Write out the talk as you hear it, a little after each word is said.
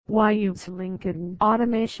Why use LinkedIn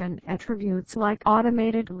automation attributes like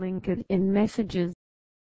automated LinkedIn messages?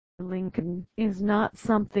 LinkedIn is not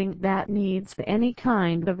something that needs any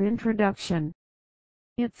kind of introduction.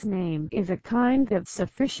 Its name is a kind of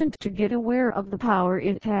sufficient to get aware of the power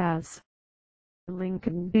it has.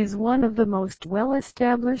 LinkedIn is one of the most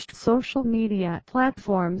well-established social media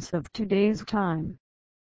platforms of today's time.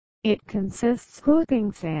 It consists of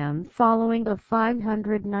a fan following of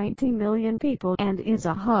 590 million people and is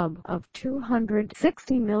a hub of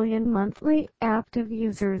 260 million monthly active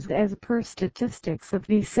users as per statistics of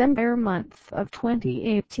December month of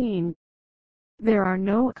 2018. There are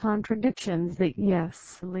no contradictions that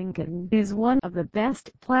yes, LinkedIn is one of the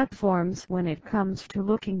best platforms when it comes to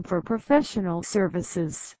looking for professional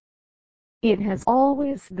services. It has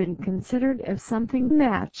always been considered as something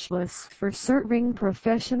matchless for serving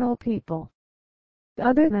professional people.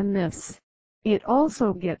 Other than this, it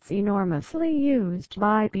also gets enormously used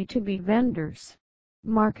by B2B vendors,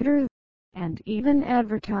 marketers, and even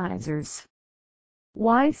advertisers.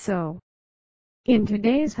 Why so? In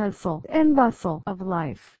today's hustle and bustle of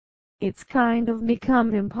life, it's kind of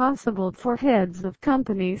become impossible for heads of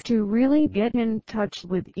companies to really get in touch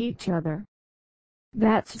with each other.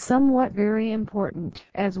 That's somewhat very important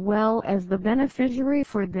as well as the beneficiary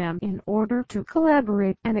for them in order to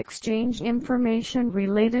collaborate and exchange information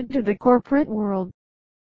related to the corporate world.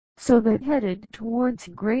 So that headed towards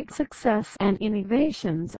great success and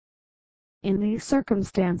innovations. In these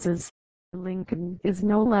circumstances, LinkedIn is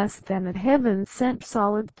no less than a heaven-sent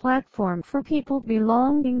solid platform for people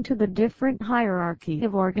belonging to the different hierarchy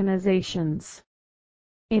of organizations.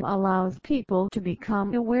 It allows people to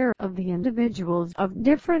become aware of the individuals of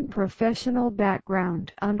different professional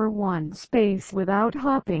background under one space without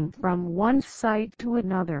hopping from one site to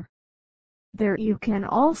another. There you can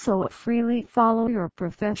also freely follow your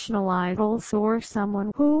professional idols or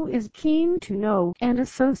someone who is keen to know and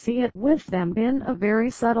associate with them in a very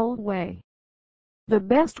subtle way. The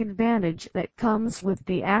best advantage that comes with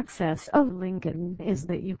the access of LinkedIn is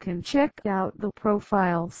that you can check out the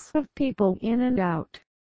profiles of people in and out.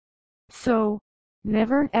 So,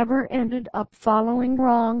 never ever ended up following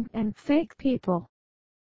wrong and fake people.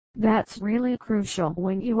 That's really crucial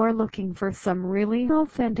when you are looking for some really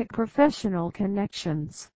authentic professional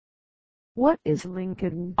connections. What is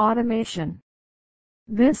LinkedIn automation?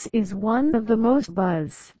 This is one of the most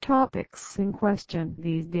buzz topics in question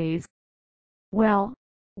these days. Well,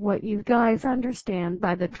 what you guys understand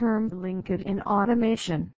by the term LinkedIn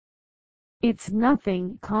automation? It's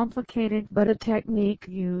nothing complicated but a technique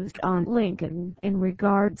used on LinkedIn in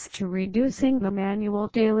regards to reducing the manual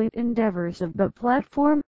daily endeavors of the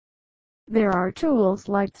platform. There are tools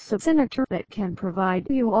like Subsignature that can provide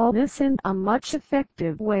you all this in a much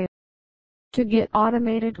effective way. To get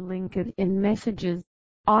automated LinkedIn messages,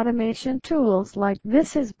 automation tools like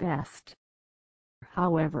this is best.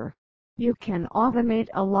 However, you can automate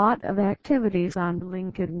a lot of activities on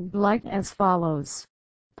LinkedIn like as follows: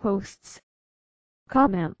 posts,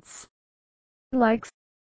 comments, likes,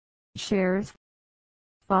 shares,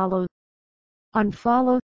 follows,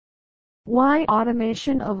 unfollows. Why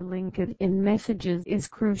automation of LinkedIn messages is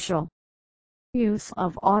crucial. Use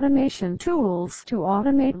of automation tools to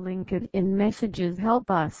automate LinkedIn messages help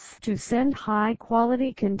us to send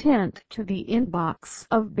high-quality content to the inbox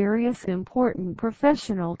of various important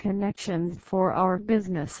professional connections for our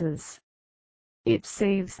businesses. It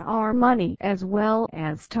saves our money as well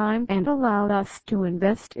as time and allows us to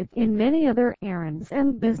invest it in many other errands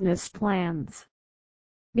and business plans.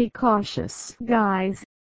 Be cautious, guys.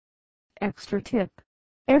 Extra tip.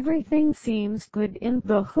 Everything seems good in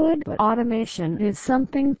the hood, but automation is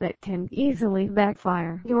something that can easily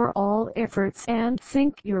backfire your all efforts and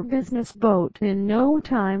sink your business boat in no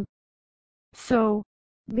time. So,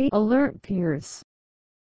 be alert, peers.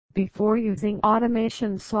 Before using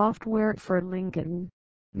automation software for LinkedIn,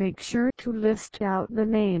 make sure to list out the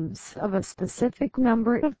names of a specific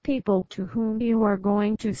number of people to whom you are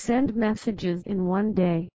going to send messages in one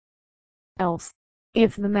day. Else,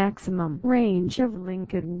 if the maximum range of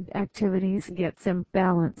LinkedIn activities gets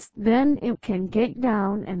imbalanced, then it can get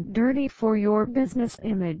down and dirty for your business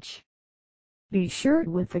image. Be sure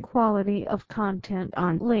with the quality of content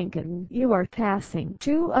on LinkedIn you are passing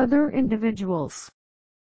to other individuals,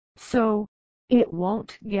 so it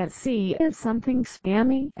won't get seen as something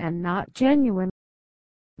spammy and not genuine.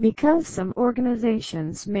 Because some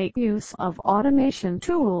organizations make use of automation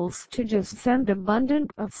tools to just send abundant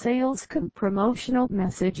of sales and promotional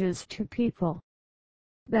messages to people.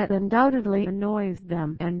 That undoubtedly annoys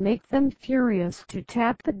them and make them furious to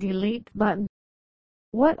tap the delete button.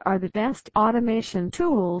 What are the best automation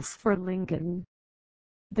tools for LinkedIn?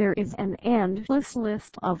 There is an endless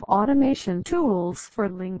list of automation tools for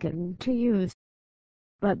LinkedIn to use,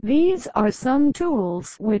 but these are some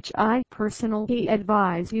tools which I personally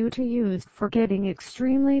advise you to use for getting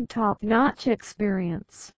extremely top-notch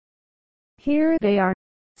experience. Here they are.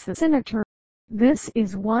 Signature. This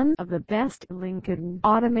is one of the best LinkedIn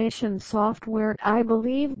automation software, I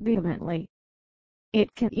believe vehemently.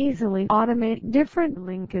 It can easily automate different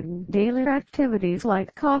LinkedIn daily activities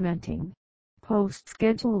like commenting, post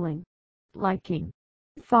scheduling, liking,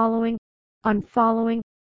 following, unfollowing,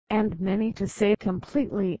 and many to say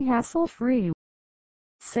completely hassle-free.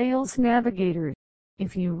 Sales Navigator.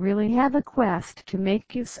 If you really have a quest to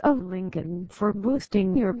make use of LinkedIn for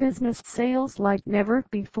boosting your business sales like never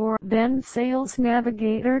before, then Sales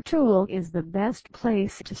Navigator tool is the best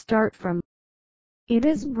place to start from. It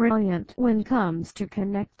is brilliant when it comes to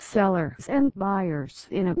connect sellers and buyers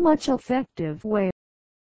in a much effective way.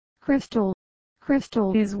 Crystal.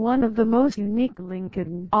 Crystal is one of the most unique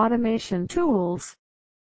LinkedIn automation tools.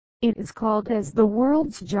 It is called as the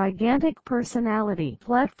world's gigantic personality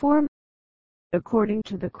platform. According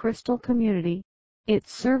to the Crystal community,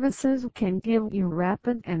 its services can give you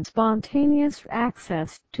rapid and spontaneous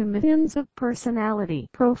access to millions of personality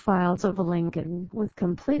profiles of LinkedIn with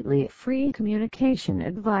completely free communication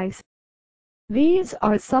advice. These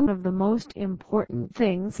are some of the most important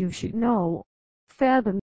things you should know,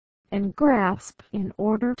 fathom, and grasp in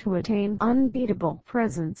order to attain unbeatable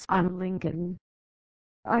presence on LinkedIn.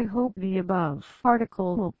 I hope the above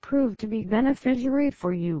article will prove to be beneficiary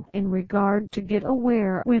for you in regard to get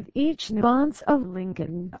aware with each nuance of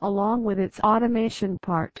LinkedIn along with its automation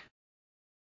part.